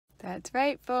That's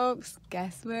right, folks.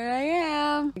 Guess where I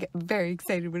am? I get very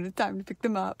excited when it's time to pick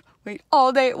them up. Wait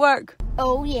all day at work.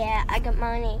 Oh yeah, I got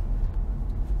money.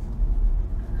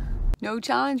 No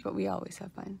challenge, but we always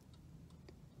have fun.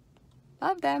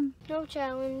 Love them. No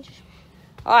challenge.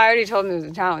 Oh, I already told them it was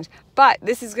a challenge. But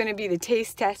this is going to be the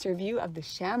taste test review of the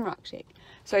Shamrock Shake.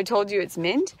 So I told you it's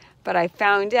mint, but I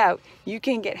found out you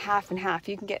can get half and half.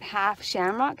 You can get half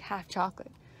Shamrock, half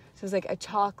chocolate. So it's like a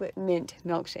chocolate mint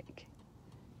milkshake.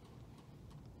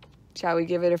 Shall we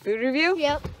give it a food review?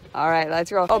 Yep. All right,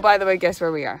 let's roll. Oh, by the way, guess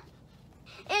where we are?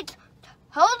 It's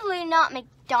totally not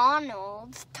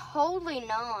McDonald's. Totally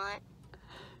not.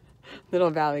 Little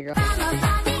Valley Girl.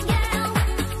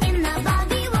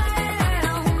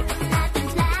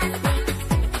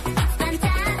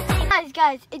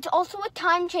 Guys, it's also a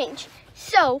time change.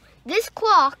 So, this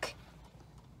clock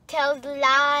tells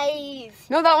lies.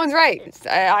 No, that one's right.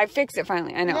 I fixed it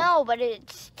finally, I know. No, but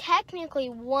it's technically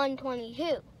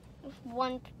 1:22.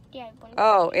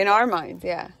 Oh, in our minds,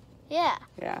 yeah. Yeah.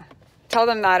 Yeah. Tell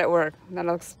them that at work.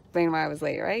 That'll explain why I was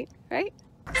late, right? Right?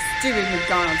 Stupid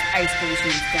McDonald's ice cream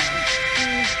machine's down.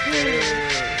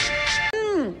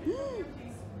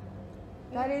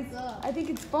 That is, I think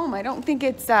it's foam. I don't think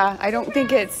it's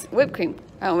whipped cream.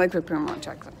 I don't like whipped cream on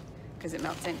chocolate because it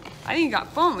melts in. I think you got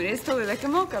foam. It is totally like a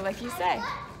mocha, like you say.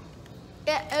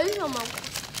 It is a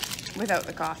mocha. Without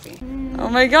the coffee. Oh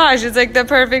my gosh, it's like the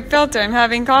perfect filter. I'm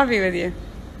having coffee with you.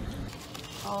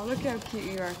 Oh, look how cute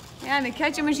you are. Yeah, and the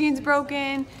ketchup machine's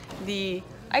broken. The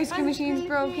ice cream machine's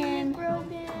broken.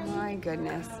 My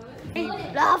goodness. I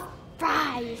love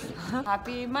fries.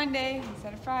 Happy Monday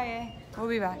instead of Friday. We'll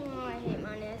be back. Oh, I hate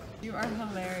Mondays. You are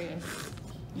hilarious.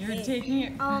 You're taking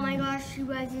it. Oh my gosh, you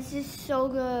guys, this is so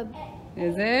good.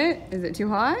 Is it? Is it too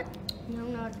hot? No,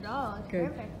 not at all. It's Good.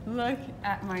 perfect. Look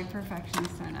at my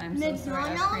perfectionist son. I'm so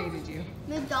sorry I created you.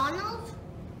 McDonald's?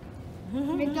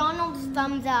 McDonald's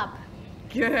thumbs up.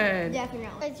 Good.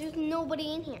 Definitely. There's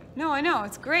nobody in here. No, I know.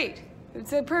 It's great.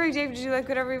 It's a perfect day to do like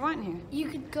whatever you want in here. You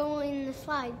could go in the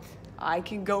slides. I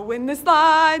can go in the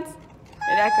slides.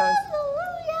 It echoes.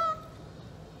 Hallelujah.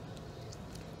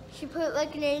 She put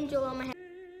like an angel on my head.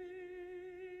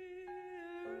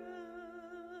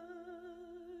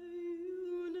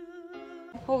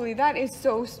 Holy, that is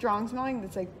so strong smelling.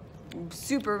 That's like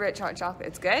super rich hot chocolate.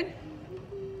 It's good?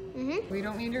 Mm-hmm. We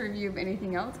don't need a review of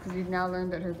anything else because we've now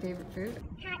learned that her favorite food.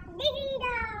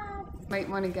 Might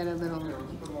want to get a little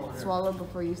swallow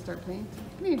before you start playing.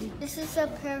 Maybe. This is the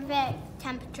perfect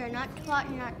temperature, not too hot,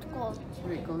 not too cold.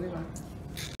 Wait, Goldilocks.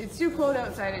 It's too cold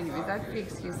outside anyways. That's the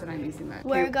excuse that I'm using that.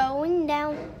 We're going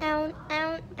down, down,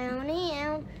 down, down,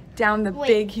 down. Down the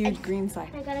big, huge green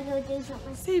slide. I gotta go do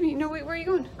something. Sammy, no, wait, where are you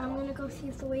going? I'm gonna go see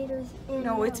if the waiter's in.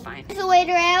 No, it's fine. Is the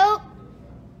waiter out?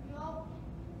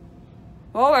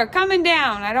 Oh, we're coming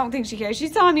down. I don't think she cares. She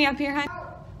saw me up here, hon.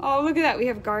 Oh, look at that. We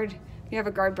have a guard. We have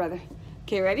a guard brother.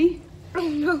 Okay, ready? Oh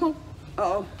no.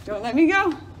 Uh-oh, don't let me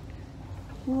go.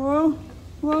 Whoa,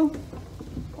 whoa.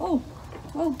 Oh,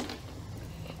 whoa.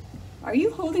 Are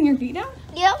you holding your feet down?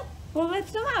 Yep. Well,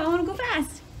 let's go out. I want to go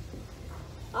fast.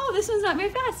 Oh, this one's not very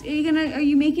fast. Are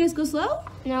you making us go slow?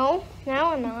 No,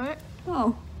 now I'm not.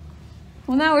 Oh.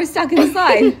 Well, now we're stuck in the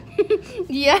slide.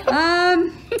 Yeah.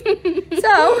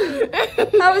 So,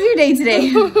 how was your day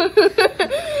today?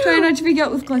 Try not to freak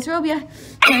out with claustrophobia.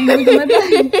 Trying to wiggle my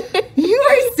butt. You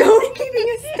are so keeping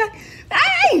us stuck.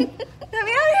 Hey! Let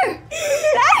me out here.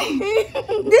 Hey!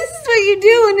 This is what you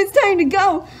do when it's time to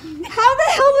go. How the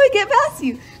hell do I get past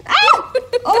you? Ow!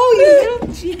 Oh, you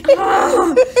little cheek.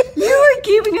 Oh, you are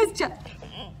keeping us stuck.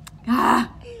 Ah.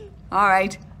 All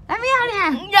right. Let me out of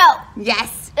here. No.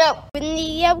 Yes. No. In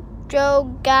the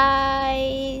outro,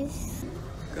 guys.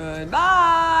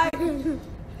 Goodbye.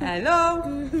 Hello.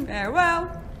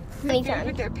 Farewell. Anytime.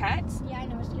 With their pets? Yeah, I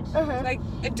know. It's Like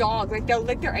a dog. Like they'll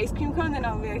lick their ice cream cone, then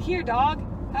I'll be like, here, dog,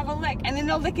 have a lick. And then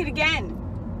they'll lick it again.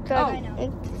 Good. Oh, I know.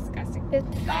 it's disgusting.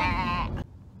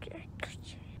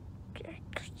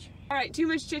 All right, too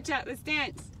much chit chat. Let's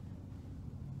dance.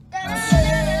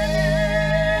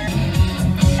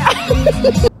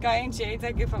 Guy in shades,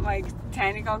 I could put my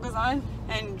tanning goggles on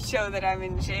and show that I'm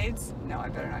in shades. No, I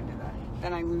better not do that.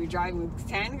 Then I'm gonna be driving with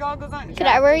tanning goggles on. Could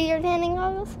I wear your tanning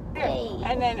goggles? Here. Hey.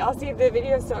 And then I'll see if the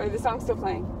video still, or the song's still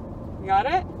playing. You got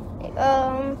it? It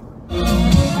is!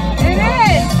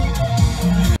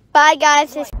 Bye,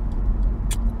 guys.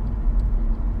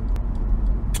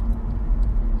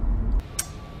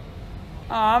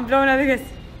 Oh, I'm blowing out the kiss.